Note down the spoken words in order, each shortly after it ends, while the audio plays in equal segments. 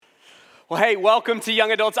Well, hey, welcome to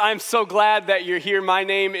Young Adults. I'm so glad that you're here. My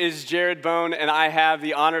name is Jared Bone, and I have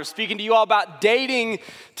the honor of speaking to you all about dating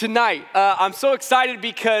tonight. I'm so excited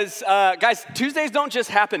because, guys, Tuesdays don't just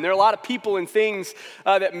happen. There are a lot of people and things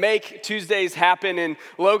that make Tuesdays happen, and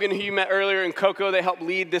Logan, who you met earlier, and Coco, they helped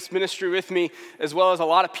lead this ministry with me, as well as a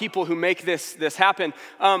lot of people who make this happen.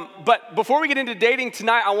 But before we get into dating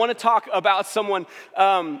tonight, I want to talk about someone,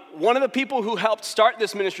 one of the people who helped start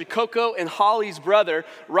this ministry, Coco and Holly's brother,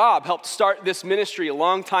 Rob, helped start this ministry a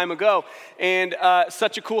long time ago, and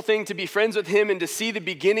such a cool thing to be friends with him and to see the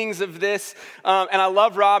beginnings of this, and I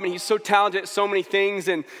love Rob, and he's so talented at so many things,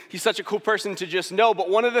 and he's such a cool person to just know. But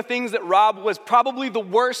one of the things that Rob was probably the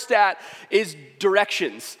worst at is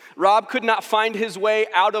directions. Rob could not find his way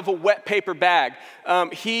out of a wet paper bag.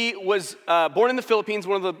 He was born in the Philippines,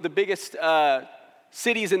 one of the biggest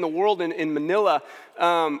cities in the world, in Manila.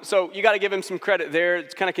 So you got to give him some credit there.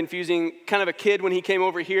 It's kind of confusing, kind of a kid when he came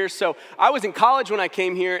over here. So I was in college when I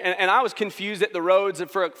came here, and I was confused at the roads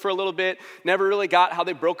for a little bit. Never really got how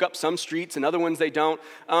they broke up some streets and other ones they don't.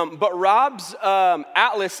 But Rob's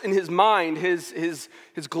atlas in his mind, his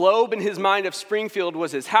globe in his mind of Springfield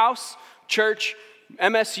was his house, church,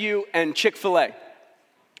 MSU, and Chick-fil-A.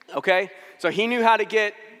 Okay? So he knew how to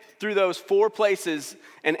get through those four places,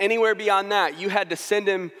 and anywhere beyond that, you had to send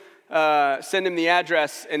him the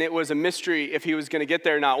address, and it was a mystery if he was going to get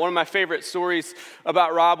there or not. One of my favorite stories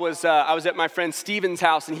about Rob was I was at my friend Steven's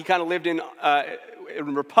house, and he kind of lived in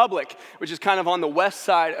Republic, which is kind of on the west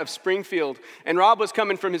side of Springfield, and Rob was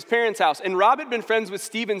coming from his parents' house, and Rob had been friends with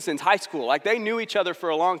Steven since high school. Like, they knew each other for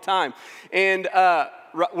a long time, and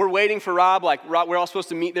we're waiting for Rob, we're all supposed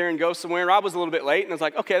to meet there and go somewhere. Rob was a little bit late, and I was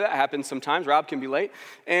like, okay, that happens sometimes. Rob can be late.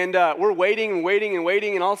 And we're waiting,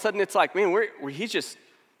 and all of a sudden it's like, man, he's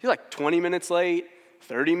like 20 minutes late,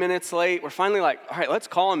 30 minutes late. We're finally like, all right, let's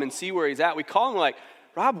call him and see where he's at. We call him, like,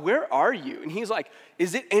 Rob, where are you? And he's like,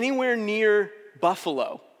 is it anywhere near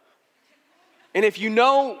Buffalo? And if you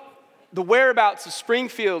know the whereabouts of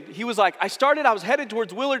Springfield, he was like, I was headed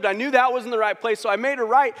towards Willard. I knew that wasn't the right place, so I made a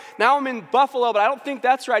right. Now I'm in Buffalo, but I don't think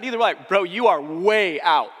that's right either. We're like, bro, you are way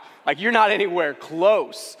out. Like, you're not anywhere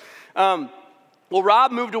close. Well,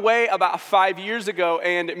 Rob moved away about 5 years ago,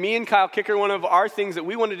 and me and Kyle Kicker, one of our things that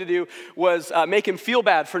we wanted to do was make him feel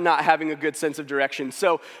bad for not having a good sense of direction.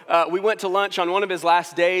 So we went to lunch on one of his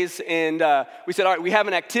last days, and we said, all right, we have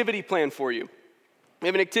an activity plan for you.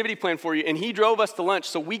 And he drove us to lunch,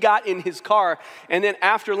 so we got in his car, and then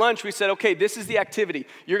after lunch, we said, okay, this is the activity.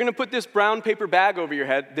 You're going to put this brown paper bag over your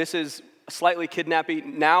head. This is slightly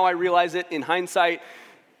kidnapping. Now I realize it in hindsight.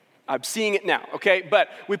 I'm seeing it now, okay? But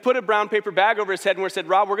we put a brown paper bag over his head, and we said,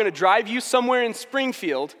 Rob, we're going to drive you somewhere in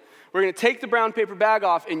Springfield. We're going to take the brown paper bag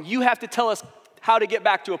off, and you have to tell us how to get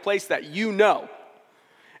back to a place that you know.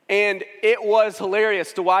 And it was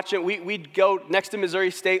hilarious to watch it. We'd go next to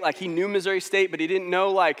Missouri State, like he knew Missouri State, but he didn't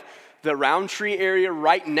know like the Roundtree area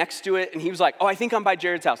right next to it. And he was like, oh, I think I'm by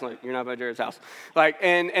Jared's house. I'm like, you're not by Jared's house. Like,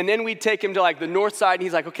 and then we'd take him to like the north side, and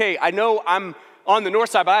he's like, okay, I know I'm on the north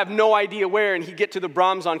side, but I have no idea where. And he'd get to the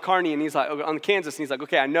Brahms on Kearney, and he's like, on Kansas, and he's like,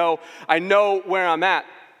 okay, I know where I'm at.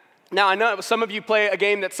 Now, I know some of you play a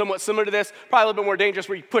game that's somewhat similar to this, probably a little bit more dangerous,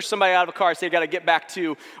 where you push somebody out of a car and say, you got to get back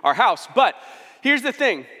to our house. But here's the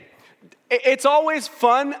thing. It's always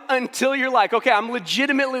fun until you're like, okay, I'm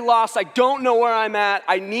legitimately lost. I don't know where I'm at.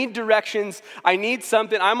 I need directions. I need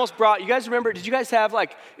something. I almost brought, you guys remember, did you guys have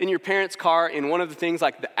like in your parents' car in one of the things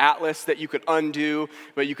like the atlas that you could undo,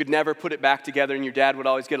 but you could never put it back together, and your dad would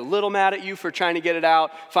always get a little mad at you for trying to get it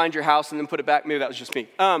out, find your house, and then put it back? Maybe that was just me.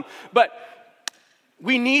 But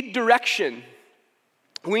we need direction.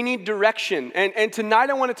 We need direction. And tonight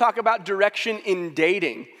I want to talk about direction in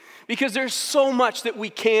dating, because there's so much that we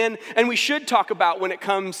can and we should talk about when it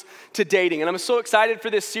comes to dating. And I'm so excited for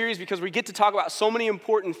this series because we get to talk about so many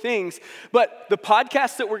important things. But the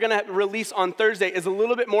podcast that we're going to release on Thursday is a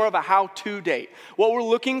little bit more of a how-to date. What we're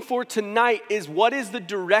looking for tonight is, what is the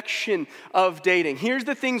direction of dating? Here's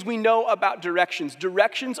the things we know about directions.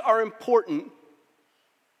 Directions are important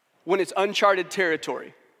when it's uncharted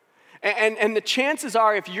territory. And the chances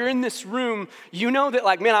are, if you're in this room, you know that,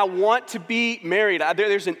 like, man, I want to be married.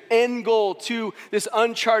 There's an end goal to this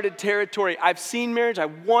uncharted territory. I've seen marriage. I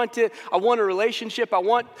want it. I want a relationship. I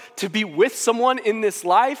want to be with someone in this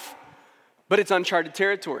life, but it's uncharted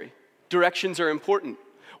territory. Directions are important.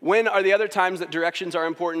 When are the other times that directions are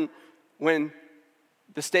important? When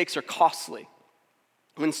the stakes are costly.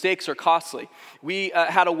 When stakes are costly. We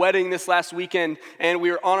had a wedding this last weekend, and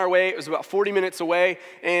we were on our way. It was about 40 minutes away,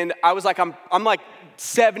 and I was like, I'm like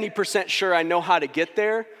 70% sure I know how to get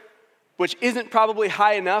there, which isn't probably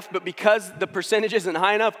high enough, but because the percentage isn't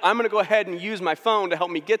high enough, I'm gonna go ahead and use my phone to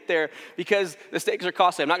help me get there because the stakes are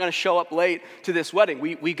costly. I'm not gonna show up late to this wedding.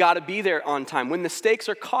 We gotta be there on time. When the stakes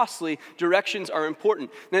are costly, directions are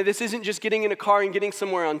important. Now, this isn't just getting in a car and getting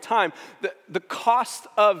somewhere on time. The cost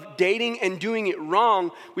of dating and doing it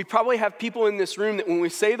wrong, we probably have people in this room that when we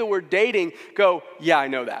say the word dating, go, yeah, I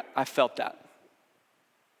know that. I felt that.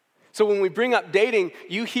 So when we bring up dating,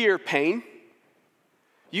 you hear pain,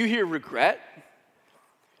 you hear regret,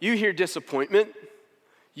 you hear disappointment,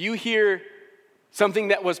 you hear something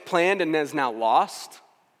that was planned and is now lost,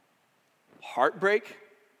 heartbreak.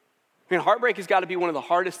 I mean, heartbreak has got to be one of the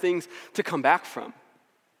hardest things to come back from.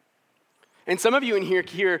 And some of you in here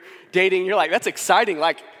hear dating, you're like, that's exciting.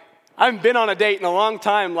 Like, I haven't been on a date in a long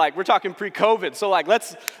time. Like, we're talking pre-COVID. So like,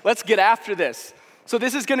 let's get after this. So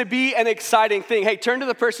this is going to be an exciting thing. Hey, turn to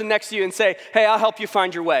the person next to you and say, hey, I'll help you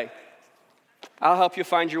find your way. I'll help you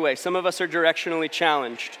find your way. Some of us are directionally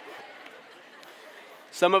challenged.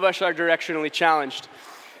 Some of us are directionally challenged.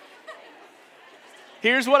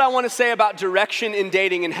 Here's what I want to say about direction in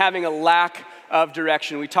dating and having a lack of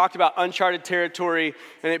direction. We talked about uncharted territory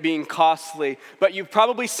and it being costly, but you've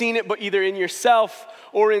probably seen it either in yourself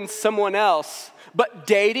or in someone else. But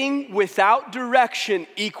dating without direction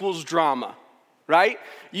equals drama, right?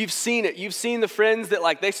 You've seen it. You've seen the friends that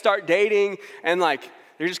like they start dating and like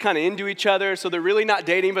they're just kind of into each other, so they're really not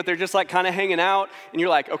dating, but they're just like kind of hanging out, and you're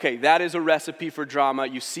like, okay, that is a recipe for drama.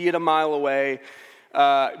 You see it a mile away.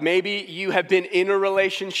 Maybe you have been in a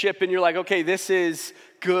relationship and you're like, okay, this is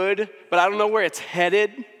good, but I don't know where it's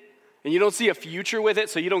headed, and you don't see a future with it,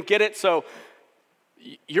 so you don't get it, so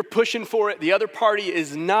you're pushing for it. The other party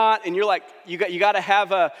is not, and you're like, you got to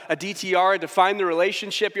have a DTR to define the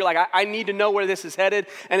relationship. You're like, I need to know where this is headed,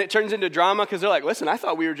 and it turns into drama because they're like, listen, I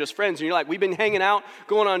thought we were just friends, and you're like, we've been hanging out,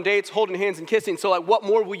 going on dates, holding hands and kissing, so like, what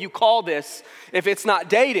more will you call this if it's not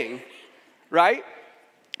dating, right?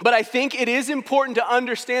 But I think it is important to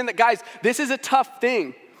understand that, guys, this is a tough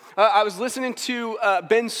thing. I was listening to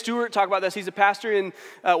Ben Stewart talk about this. He's a pastor in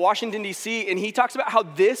Washington, D.C., and he talks about how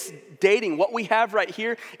this dating, what we have right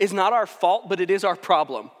here, is not our fault, but it is our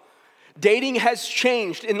problem. Dating has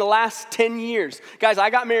changed in the last 10 years. Guys, I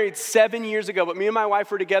got married 7 years ago, but me and my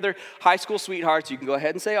wife were together, high school sweethearts. You can go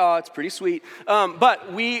ahead and say, oh, it's pretty sweet.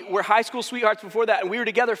 But we were high school sweethearts before that, and we were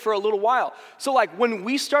together for a little while. So like when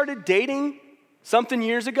we started dating something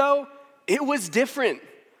years ago, it was different.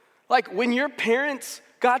 Like when your parents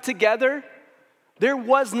got together, there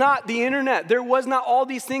was not the internet. There was not all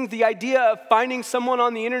these things. The idea of finding someone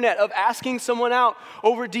on the internet, of asking someone out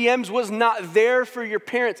over DMs was not there for your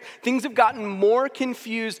parents. Things have gotten more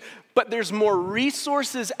confused, but there's more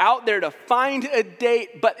resources out there to find a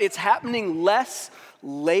date, but it's happening less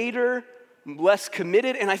later, less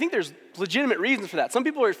committed, and I think there's legitimate reasons for that. Some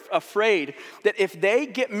people are afraid that if they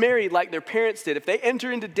get married like their parents did, if they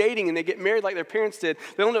enter into dating and they get married like their parents did,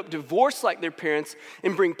 they'll end up divorced like their parents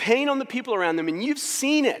and bring pain on the people around them, and you've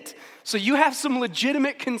seen it. So you have some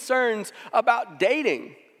legitimate concerns about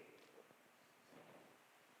dating.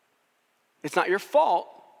 It's not your fault,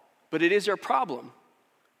 but it is your problem.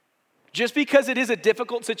 Just because it is a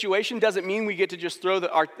difficult situation doesn't mean we get to just throw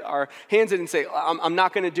our hands in and say, I'm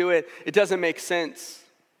not going to do it. It doesn't make sense.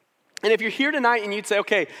 And if you're here tonight and you'd say,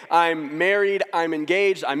 okay, I'm married, I'm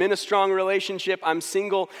engaged, I'm in a strong relationship, I'm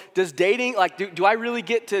single, does dating, like, do I really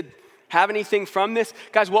get to have anything from this?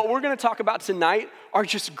 Guys, what we're going to talk about tonight are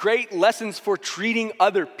just great lessons for treating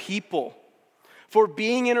other people. For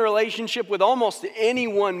being in a relationship with almost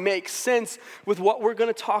anyone makes sense with what we're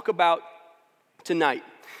going to talk about tonight.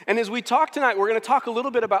 And as we talk tonight, we're going to talk a little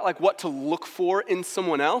bit about like what to look for in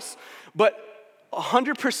someone else, but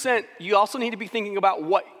 100% you also need to be thinking about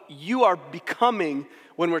what you are becoming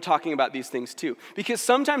when we're talking about these things too. Because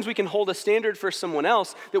sometimes we can hold a standard for someone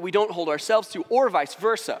else that we don't hold ourselves to, or vice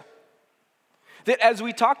versa. That as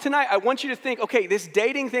we talk tonight, I want you to think, okay, this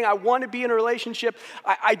dating thing, I want to be in a relationship.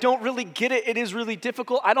 I don't really get it. It is really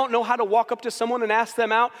difficult. I don't know how to walk up to someone and ask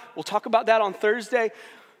them out. We'll talk about that on Thursday.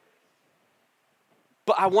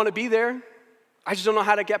 But I want to be there. I just don't know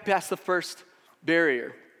how to get past the first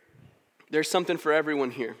barrier. There's something for everyone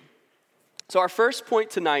here. So our first point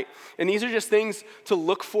tonight, and these are just things to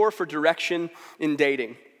look for direction in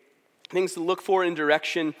dating. Things to look for in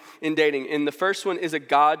direction in dating. And the first one is a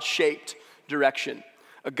God-shaped direction.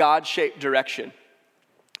 A God-shaped direction.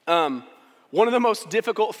 One of the most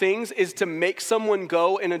difficult things is to make someone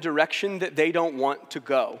go in a direction that they don't want to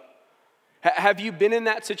go. Have you been in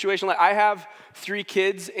that situation? Like I have 3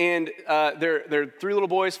 kids, and they're 3 little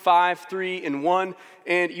boys, 5, 3, and 1.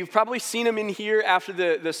 And you've probably seen them in here after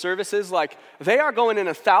the services. Like they are going in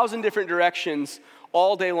 1,000 different directions,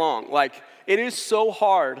 all day long. Like, it is so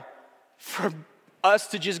hard for us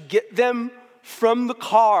to just get them from the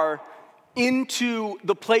car into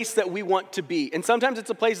the place that we want to be. And sometimes it's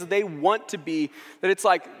a place that they want to be, that it's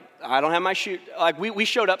like, I don't have my shoe. Like, we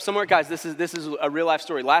showed up somewhere. Guys, this is a real life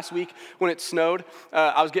story. Last week when it snowed,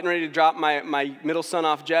 I was getting ready to drop my middle son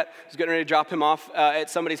off Jet. I was getting ready to drop him off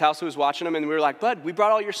at somebody's house who was watching him. And we were like, bud, we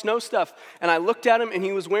brought all your snow stuff. And I looked at him and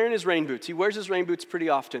he was wearing his rain boots. He wears his rain boots pretty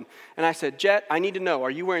often. And I said, Jet, I need to know,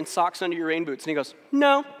 are you wearing socks under your rain boots? And he goes,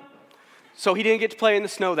 no. So he didn't get to play in the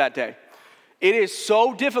snow that day. It is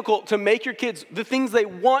so difficult to make your kids, the things they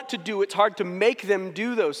want to do, it's hard to make them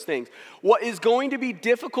do those things. What is going to be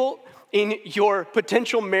difficult in your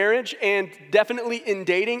potential marriage and definitely in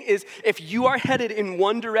dating is if you are headed in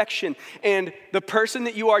one direction and the person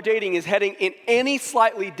that you are dating is heading in any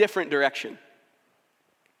slightly different direction.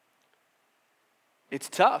 It's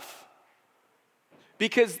tough.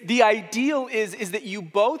 Because the ideal is that you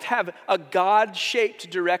both have a God-shaped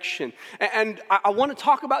direction. And I want to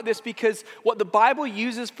talk about this because what the Bible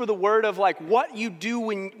uses for the word of like what you do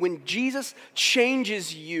when Jesus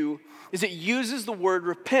changes you is it uses the word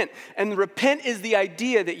repent. And repent is the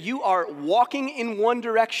idea that you are walking in one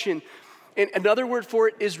direction. And another word for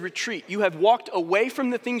it is retreat. You have walked away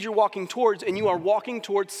from the things you're walking towards and you are walking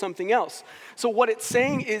towards something else. So what it's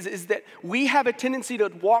saying is that we have a tendency to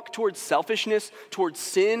walk towards selfishness, towards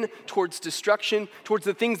sin, towards destruction, towards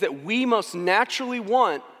the things that we most naturally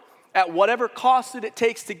want at whatever cost that it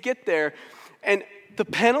takes to get there. And the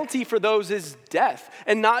penalty for those is death.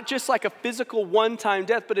 And not just like a physical one-time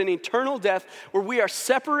death, but an eternal death where we are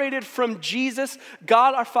separated from Jesus,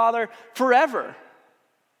 God our Father, forever.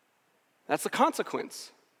 That's the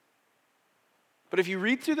consequence. But if you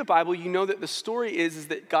read through the Bible, you know that the story is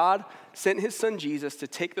that God sent his son Jesus to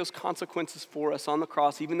take those consequences for us on the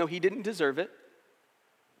cross, even though he didn't deserve it,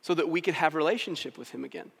 so that we could have a relationship with him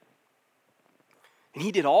again. And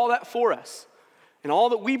he did all that for us. And all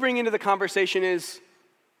that we bring into the conversation is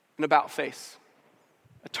an about face,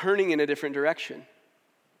 a turning in a different direction.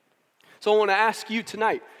 So I want to ask you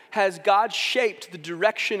tonight, has God shaped the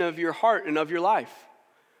direction of your heart and of your life?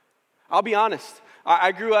 I'll be honest,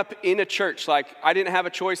 I grew up in a church. Like, I didn't have a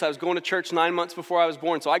choice. I was going to church 9 months before I was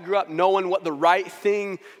born. So I grew up knowing what the right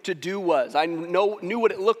thing to do was. I knew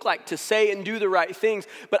what it looked like to say and do the right things.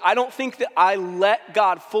 But I don't think that I let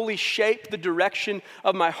God fully shape the direction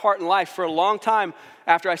of my heart and life for a long time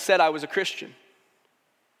after I said I was a Christian.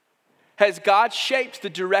 Has God shaped the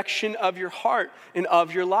direction of your heart and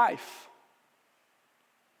of your life?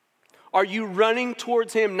 Are you running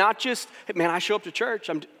towards him, not just, hey, man, I show up to church,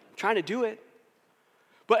 I'm trying to do it.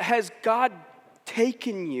 But has God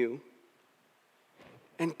taken you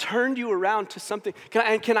and turned you around to something?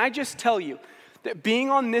 Can I just tell you that being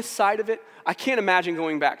on this side of it, I can't imagine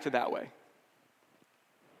going back to that way.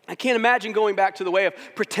 I can't imagine going back to the way of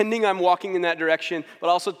pretending I'm walking in that direction, but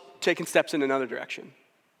also taking steps in another direction.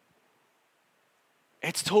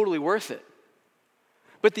 It's totally worth it.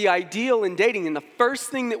 But the ideal in dating, and the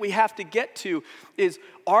first thing that we have to get to is,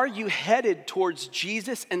 are you headed towards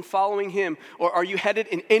Jesus and following him, or are you headed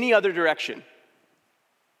in any other direction?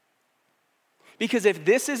 Because if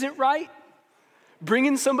this isn't right,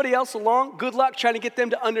 bringing somebody else along, good luck trying to get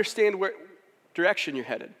them to understand where direction you're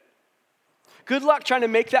headed. Good luck trying to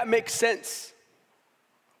make that make sense.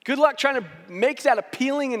 Good luck trying to make that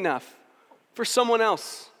appealing enough for someone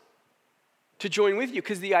else to join with you,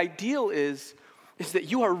 because the ideal is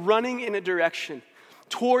that you are running in a direction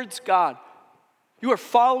towards God. You are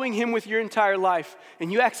following him with your entire life,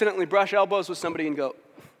 and you accidentally brush elbows with somebody and go,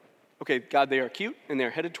 okay, God, they are cute, and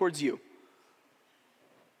they're headed towards you.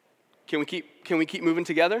 Can we keep moving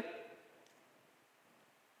together?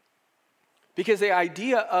 Because the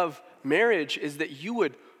idea of marriage is that you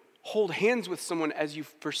would hold hands with someone as you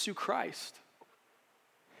pursue Christ.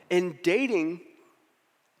 And dating,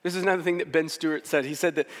 this is another thing that Ben Stewart said. He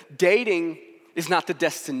said that dating is not the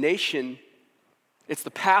destination, it's the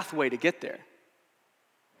pathway to get there.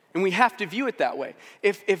 And we have to view it that way.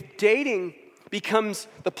 If dating becomes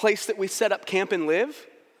the place that we set up camp and live,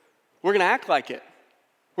 we're going to act like it.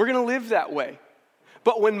 We're going to live that way.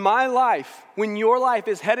 But when your life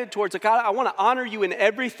is headed towards, like, God, I want to honor you in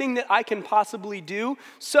everything that I can possibly do,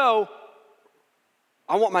 so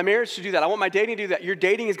I want my marriage to do that. I want my dating to do that. Your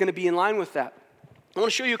dating is going to be in line with that. I want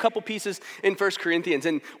to show you a couple pieces in 1 Corinthians.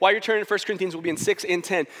 And while you're turning to 1 Corinthians, we'll be in 6 and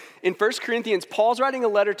 10. In 1 Corinthians, Paul's writing a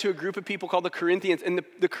letter to a group of people called the Corinthians. And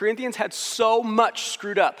the Corinthians had so much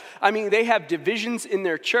screwed up. I mean, they have divisions in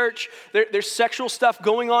their church. There's sexual stuff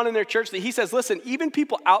going on in their church that he says, listen, even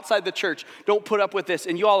people outside the church don't put up with this.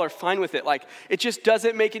 And you all are fine with it. Like, it just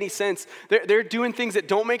doesn't make any sense. They're doing things that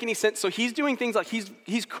don't make any sense. So he's doing things like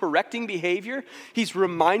he's correcting behavior. He's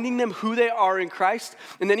reminding them who they are in Christ.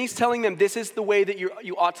 And then he's telling them this is the way that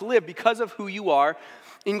you ought to live because of who you are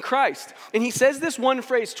in Christ. And he says this one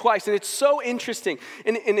phrase twice, and it's so interesting.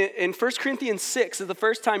 In 1 Corinthians 6 is the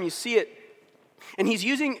first time you see it. And he's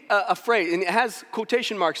using a phrase, and it has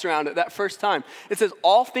quotation marks around it that first time. It says,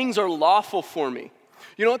 all things are lawful for me.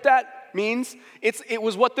 You know what that means? It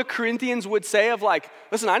was what the Corinthians would say of like,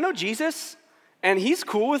 listen, I know Jesus, and he's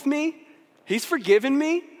cool with me. He's forgiven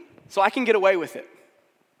me, so I can get away with it.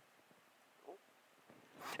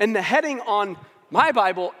 And the heading on my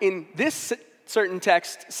Bible in this certain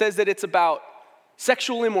text says that it's about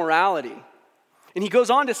sexual immorality. And he goes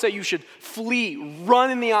on to say you should flee,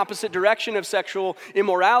 run in the opposite direction of sexual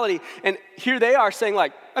immorality. And here they are saying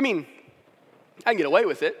like, I mean, I can get away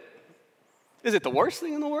with it. Is it the worst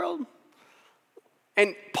thing in the world?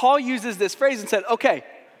 And Paul uses this phrase and said, okay,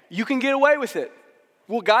 you can get away with it.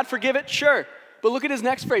 Will God forgive it? Sure. But look at his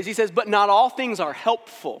next phrase. He says, but not all things are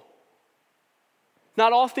helpful.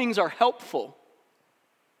 Not all things are helpful.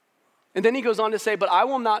 And then he goes on to say, but I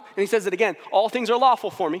will not, and he says it again, all things are lawful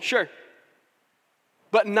for me, sure.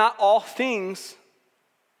 But not all things,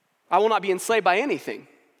 I will not be enslaved by anything.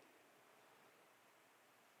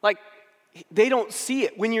 Like, they don't see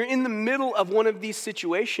it. When you're in the middle of one of these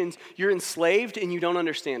situations, you're enslaved and you don't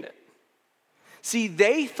understand it. See,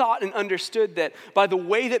 they thought and understood that by the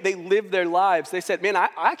way that they lived their lives, they said, man,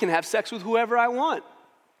 I can have sex with whoever I want.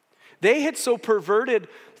 They had so perverted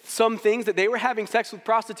some things that they were having sex with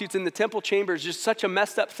prostitutes in the temple chambers, just such a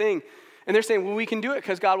messed up thing. And they're saying, well, we can do it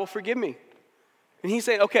because God will forgive me. And he's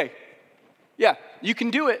saying, okay, yeah, you can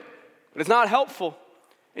do it, but it's not helpful,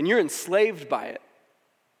 and you're enslaved by it.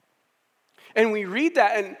 And we read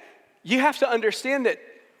that, and you have to understand that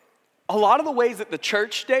a lot of the ways that the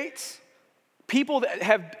church dates, people that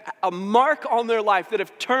have a mark on their life, that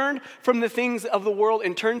have turned from the things of the world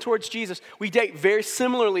and turned towards Jesus, we date very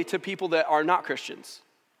similarly to people that are not Christians.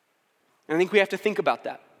 And I think we have to think about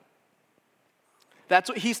that. That's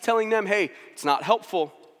what he's telling them, hey, it's not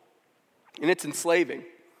helpful, and it's enslaving.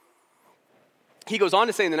 He goes on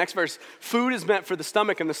to say in the next verse, food is meant for the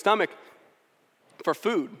stomach, and the stomach for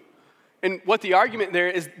food. And what the argument there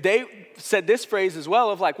is, they said this phrase as well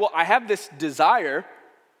of like, well, I have this desire,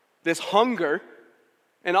 this hunger,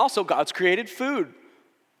 and also God's created food.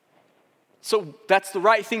 So that's the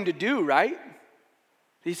right thing to do, right?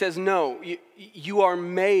 He says, no, you are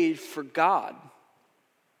made for God.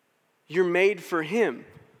 You're made for him.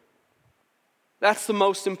 That's the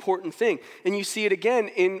most important thing. And you see it again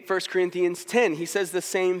in 1 Corinthians 10. He says the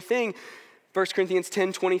same thing. 1 Corinthians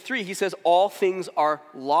 10:23, he says, all things are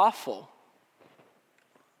lawful,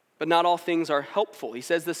 but not all things are helpful. He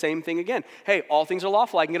says the same thing again. Hey, all things are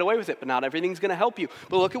lawful. I can get away with it, but not everything's going to help you.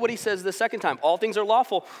 But look at what he says the second time. All things are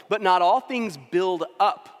lawful, but not all things build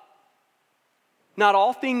up. Not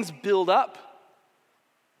all things build up.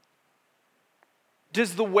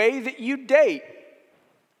 Does the way that you date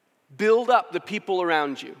build up the people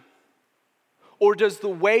around you? Or does the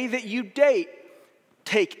way that you date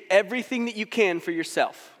take everything that you can for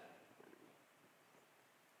yourself?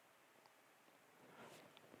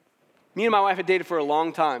 Me and my wife had dated for a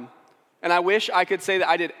long time, and I wish I could say that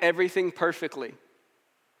I did everything perfectly.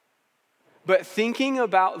 But thinking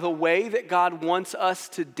about the way that God wants us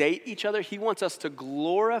to date each other, he wants us to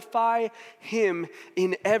glorify him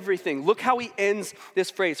in everything. Look how he ends this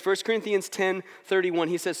phrase. 1 Corinthians 10:31,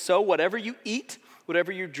 he says, so whatever you eat,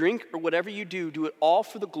 whatever you drink, or whatever you do, do it all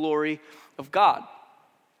for the glory of God.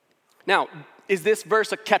 Now, is this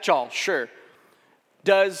verse a catch-all? Sure.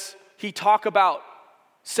 Does he talk about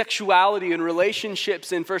sexuality and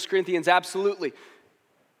relationships in 1 Corinthians? Absolutely.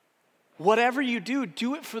 Whatever you do,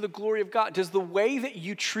 do it for the glory of God. Does the way that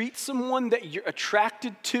you treat someone that you're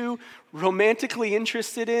attracted to, romantically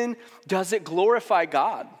interested in, does it glorify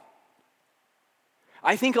God?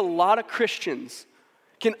 I think a lot of Christians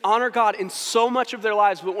can honor God in so much of their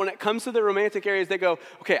lives, but when it comes to the romantic areas, they go,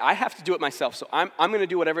 okay, I have to do it myself, so I'm going to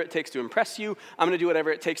do whatever it takes to impress you. I'm going to do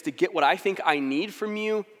whatever it takes to get what I think I need from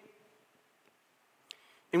you.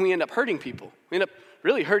 And we end up hurting people. We end up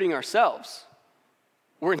really hurting ourselves.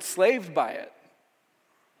 We're enslaved by it.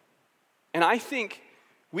 And I think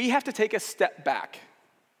we have to take a step back.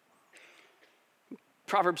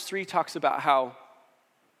 Proverbs 3 talks about how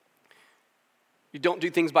You don't do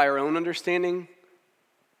things by our own understanding,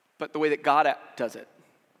 but the way that God does it.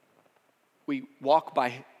 We walk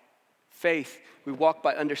by faith. We walk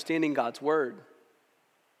by understanding God's word.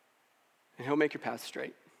 And he'll make your path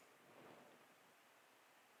straight.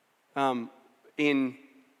 In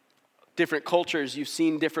different cultures, you've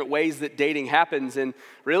seen different ways that dating happens. And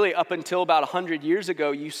really, up until about 100 years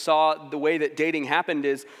ago, you saw the way that dating happened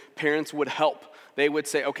is parents would help. They would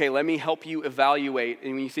say, okay, let me help you evaluate.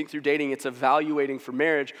 And when you think through dating, it's evaluating for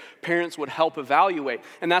marriage. Parents would help evaluate.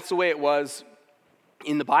 And that's the way it was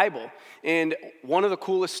in the Bible. And one of the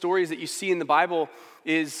coolest stories that you see in the Bible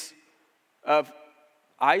is of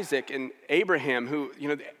Isaac and Abraham, who,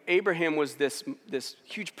 Abraham was this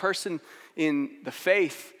huge person in the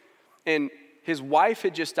faith. And his wife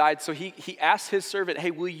had just died, so he asked his servant,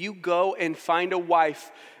 hey, will you go and find a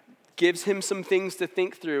wife? Gives him some things to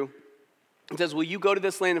think through. He says, will you go to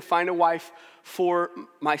this land and find a wife for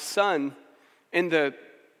my son? And the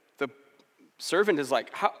servant is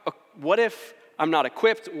like, what if I'm not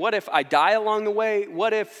equipped? What if I die along the way?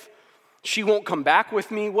 What if she won't come back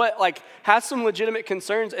with me? Has some legitimate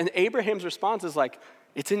concerns. And Abraham's response is like,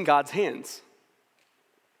 it's in God's hands.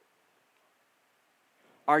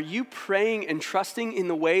 Are you praying and trusting in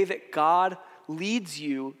the way that God leads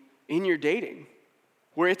you in your dating?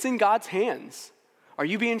 Where it's in God's hands. Are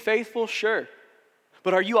you being faithful? Sure.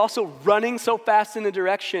 But are you also running so fast in a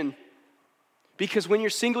direction? Because when you're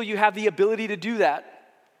single, you have the ability to do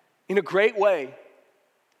that in a great way.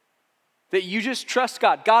 That you just trust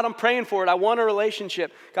God. God, I'm praying for it. I want a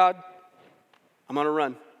relationship. God, I'm going to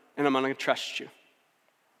run and I'm going to trust you.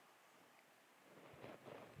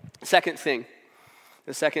 The second thing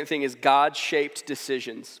is God-shaped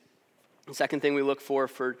decisions. The second thing we look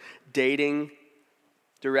for dating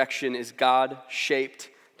direction is God-shaped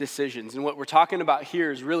decisions. And what we're talking about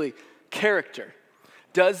here is really character.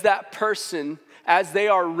 Does that person, as they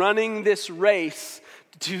are running this race,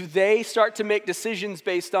 do they start to make decisions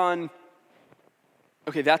based on,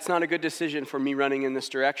 okay, that's not a good decision for me running in this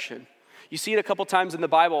direction? You see it a couple times in the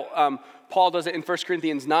Bible. Paul does it in 1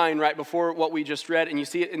 Corinthians 9, right before what we just read, and you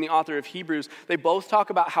see it in the author of Hebrews. They both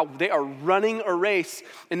talk about how they are running a race,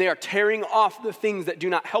 and they are tearing off the things that do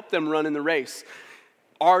not help them run in the race.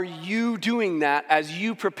 Are you doing that as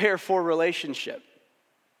you prepare for a relationship?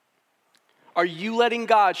 Are you letting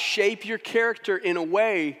God shape your character in a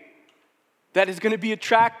way that is going to be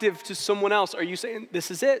attractive to someone else? Are you saying,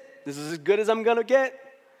 this is it? This is as good as I'm going to get?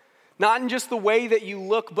 Not in just the way that you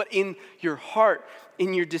look, but in your heart,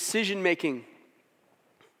 in your decision making.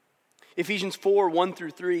 Ephesians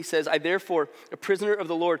 4:1-3 says, I therefore, a prisoner of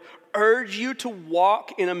the Lord, urge you to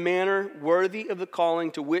walk in a manner worthy of the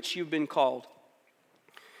calling to which you've been called,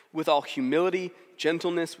 with all humility,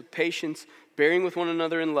 gentleness, with patience, bearing with one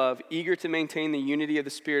another in love, eager to maintain the unity of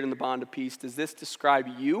the Spirit in the bond of peace. Does this describe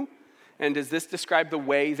you? And does this describe the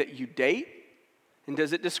way that you date? And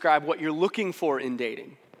does it describe what you're looking for in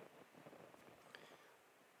dating?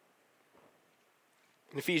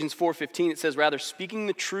 In Ephesians 4:15, it says, rather, speaking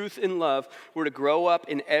the truth in love, we're to grow up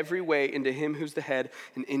in every way into him who's the head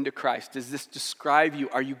and into Christ. Does this describe you?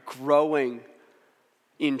 Are you growing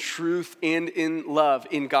in truth and in love,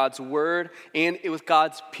 in God's word and with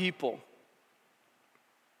God's people?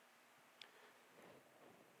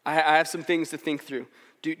 I have some things to think through.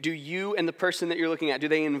 Do you and the person that you're looking at, do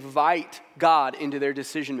they invite God into their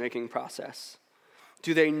decision-making process?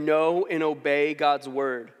 Do they know and obey God's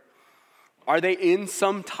word? Are they in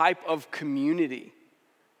some type of community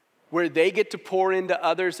where they get to pour into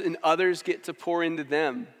others and others get to pour into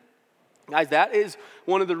them? Guys, that is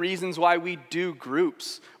one of the reasons why we do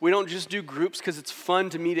groups. We don't just do groups because it's fun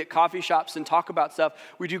to meet at coffee shops and talk about stuff.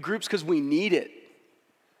 We do groups because we need it.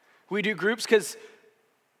 We do groups because,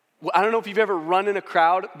 I don't know if you've ever run in a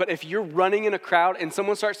crowd, but if you're running in a crowd and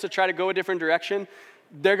someone starts to try to go a different direction,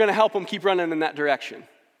 they're going to help them keep running in that direction.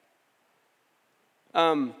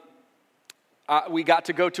 We got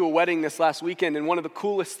to go to a wedding this last weekend, and one of the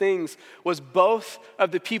coolest things was both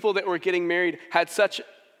of the people that were getting married had such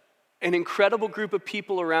an incredible group of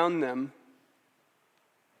people around them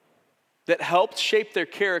that helped shape their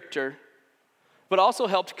character, but also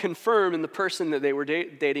helped confirm in the person that they were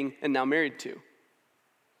dating and now married to.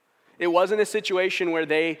 It wasn't a situation where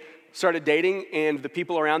they started dating and the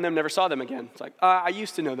people around them never saw them again. It's like, I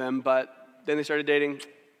used to know them, but then they started dating.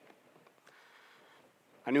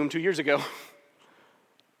 I knew them 2 years ago.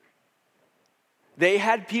 They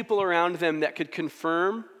had people around them that could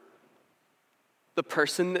confirm the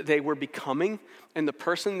person that they were becoming and the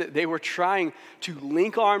person that they were trying to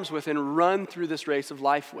link arms with and run through this race of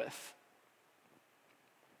life with.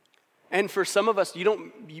 And for some of us,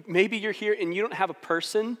 maybe you're here and you don't have a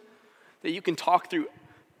person that you can talk through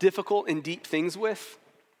difficult and deep things with.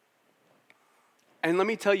 And let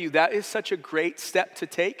me tell you, that is such a great step to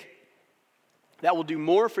take that will do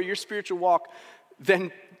more for your spiritual walk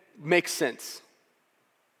than makes sense.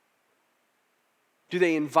 Do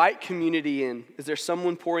they invite community in? Is there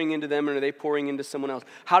someone pouring into them, or are they pouring into someone else?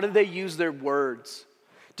 How do they use their words?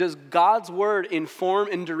 Does God's word inform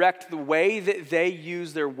and direct the way that they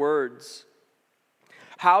use their words?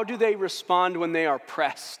 How do they respond when they are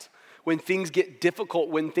pressed, when things get difficult,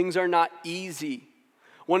 when things are not easy?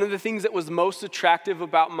 One of the things that was most attractive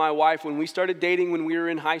about my wife when we started dating when we were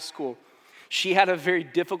in high school, she had a very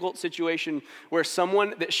difficult situation where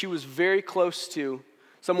someone that she was very close to,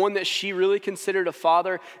 someone that she really considered a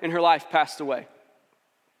father in her life, passed away.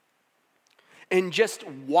 And just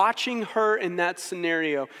watching her in that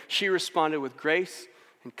scenario, she responded with grace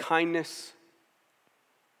and kindness.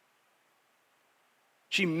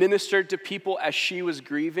 She ministered to people as she was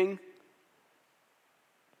grieving.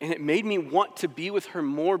 And it made me want to be with her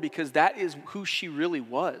more because that is who she really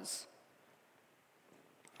was.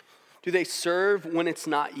 Do they serve when it's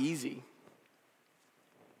not easy?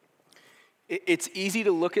 It's easy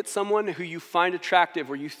to look at someone who you find attractive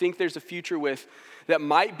or you think there's a future with that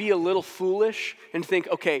might be a little foolish and think,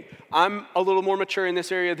 okay, I'm a little more mature in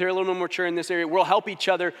this area, they're a little more mature in this area. We'll help each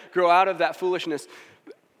other grow out of that foolishness.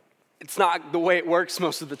 It's not the way it works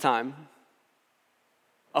most of the time.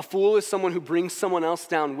 A fool is someone who brings someone else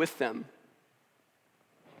down with them.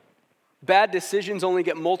 Bad decisions only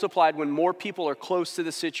get multiplied when more people are close to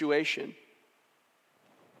the situation.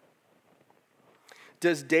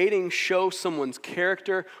 Does dating show someone's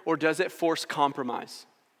character, or does it force compromise?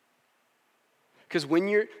 Because when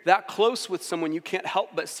you're that close with someone, you can't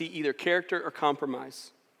help but see either character or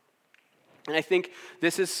compromise. And I think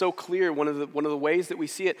this is so clear, one of the ways that we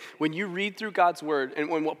see it. When you read through God's word, and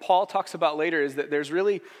when what Paul talks about later is that there's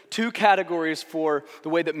really two categories for the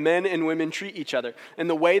way that men and women treat each other. And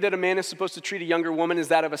the way that a man is supposed to treat a younger woman is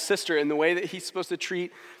that of a sister, and the way that he's supposed to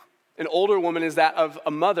treat an older woman is that of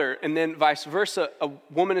a mother, and then vice versa. A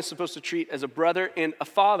woman is supposed to treat as a brother and a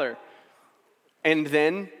father. And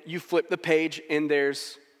then you flip the page and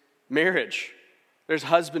there's marriage. There's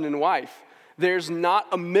husband and wife. There's not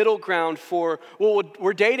a middle ground for, well,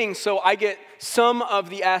 we're dating, so I get some of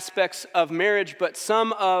the aspects of marriage, but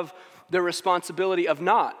some of the responsibility of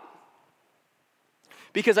not.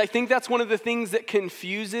 Because I think that's one of the things that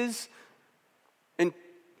confuses and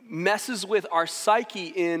messes with our psyche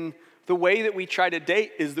in the way that we try to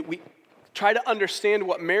date, is that we try to understand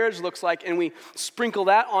what marriage looks like and we sprinkle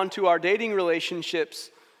that onto our dating relationships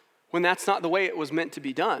when that's not the way it was meant to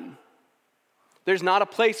be done. There's not a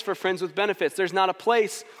place for friends with benefits. There's not a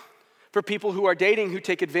place for people who are dating who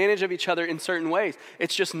take advantage of each other in certain ways.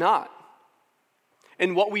 It's just not.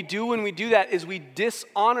 And what we do when we do that is we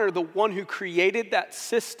dishonor the one who created that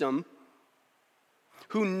system,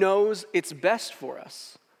 who knows it's best for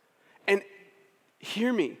us. And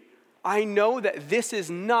hear me, I know that this is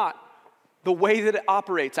not the way that it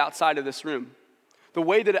operates outside of this room, the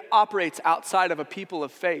way that it operates outside of a people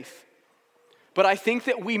of faith. But I think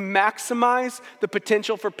that we maximize the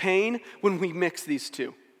potential for pain when we mix these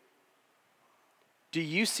two. Do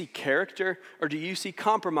you see character, or do you see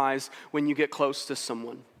compromise when you get close to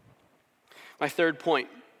someone? My third point,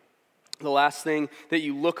 the last thing that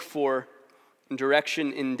you look for in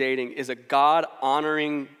direction in dating is a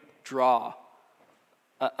God-honoring draw.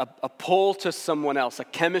 A pull to someone else, a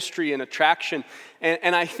chemistry and attraction.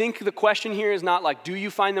 And I think the question here is not like, do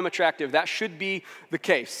you find them attractive? That should be the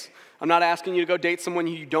case. I'm not asking you to go date someone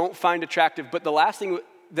you don't find attractive, but the last thing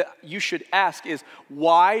that you should ask is,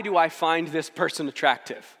 why do I find this person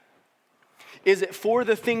attractive? Is it for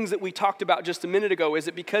the things that we talked about just a minute ago? Is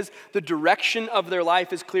it because the direction of their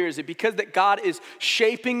life is clear? Is it because that God is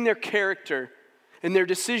shaping their character and their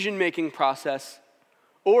decision-making process?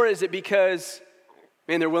 Or is it because,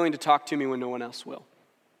 man, they're willing to talk to me when no one else will?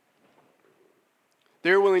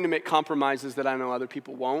 They're willing to make compromises that I know other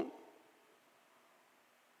people won't.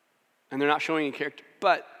 And they're not showing any character,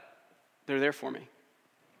 but they're there for me.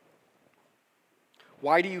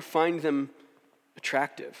 Why do you find them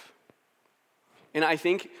attractive? And I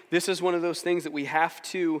think this is one of those things that we have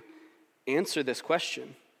to answer this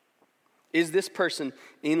question. Is this person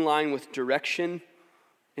in line with direction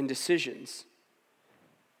and decisions?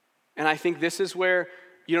 And I think this is where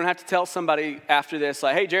you don't have to tell somebody after this,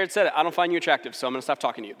 like, hey, Jared said it, I don't find you attractive, so I'm going to stop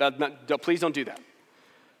talking to you. Please don't do that.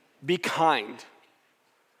 Be kind.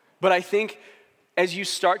 But I think as you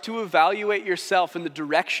start to evaluate yourself and the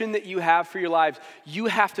direction that you have for your lives, you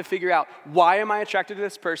have to figure out, why am I attracted to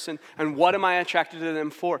this person and what am I attracted to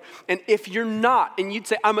them for? And if you're not, and you'd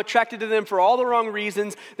say, I'm attracted to them for all the wrong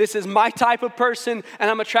reasons, this is my type of person,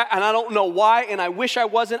 and and I don't know why, and I wish I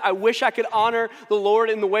wasn't, I wish I could honor the Lord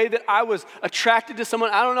in the way that I was attracted to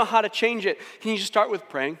someone, I don't know how to change it. Can you just start with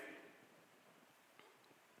praying?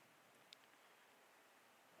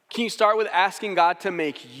 Can you start with asking God to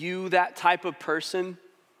make you that type of person?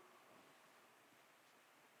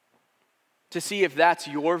 To see if that's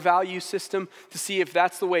your value system, to see if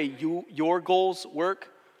that's the way your goals work?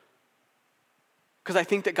 Because I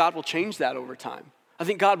think that God will change that over time. I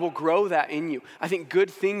think God will grow that in you. I think good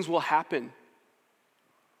things will happen.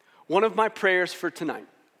 One of my prayers for tonight,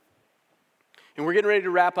 and we're getting ready to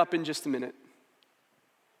wrap up in just a minute,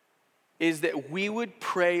 is that we would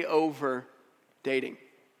pray over dating.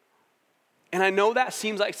 And I know that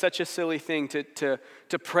seems like such a silly thing to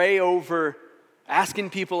pray over asking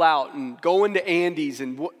people out and going to Andy's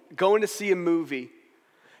and going to see a movie.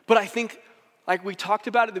 But I think, like we talked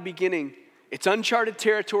about at the beginning, it's uncharted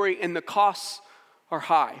territory and the costs are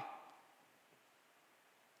high.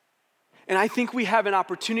 And I think we have an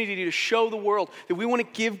opportunity to show the world that we want to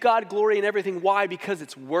give God glory in everything. Why? Because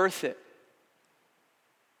it's worth it.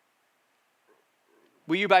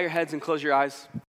 Will you bow your heads and close your eyes?